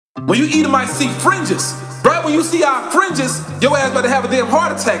When you Edomites see fringes, right when you see our fringes, your ass better have a damn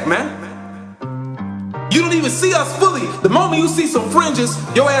heart attack, man. You don't even see us fully. The moment you see some fringes,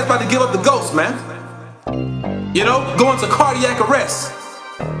 your ass about to give up the ghost, man. You know, go into cardiac arrest.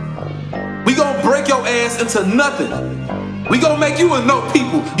 We gonna break your ass into nothing. We gonna make you a no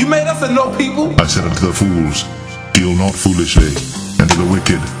people. You made us a no people. I said unto the fools, deal not foolishly, and to the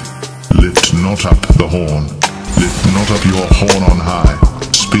wicked, lift not up the horn. Lift not up your horn on high.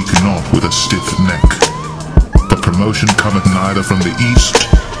 Speak not with a stiff neck. For promotion cometh neither from the east,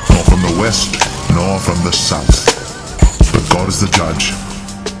 nor from the west, nor from the south. But God is the judge.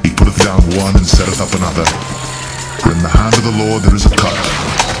 He putteth down one and setteth up another. For in the hand of the Lord there is a cup.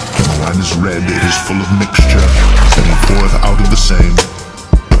 When the wine is red, it is full of mixture, and he poureth out of the same.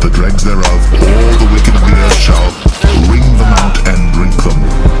 But the dregs thereof, all the wicked of the earth shall wring them out and drink them.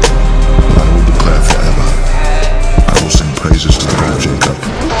 I will declare forever. I will sing praises to the God of Jacob.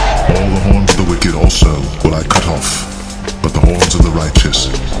 All the horns of the wicked also will I cut off, but the horns of the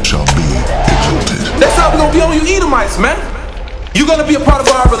righteous shall be exalted. That's how we're gonna be on you Edomites, man. You're gonna be a part of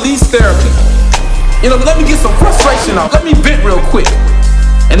our release therapy. You know, let me get some frustration out. Let me vent real quick.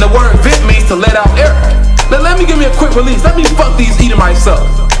 And the word vent means to let out air. Let me give me a quick release. Let me fuck these Edomites up.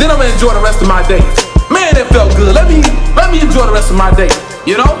 Then I'm gonna enjoy the rest of my day. Man, that felt good. Let me enjoy the rest of my day.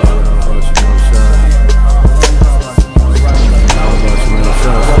 You know?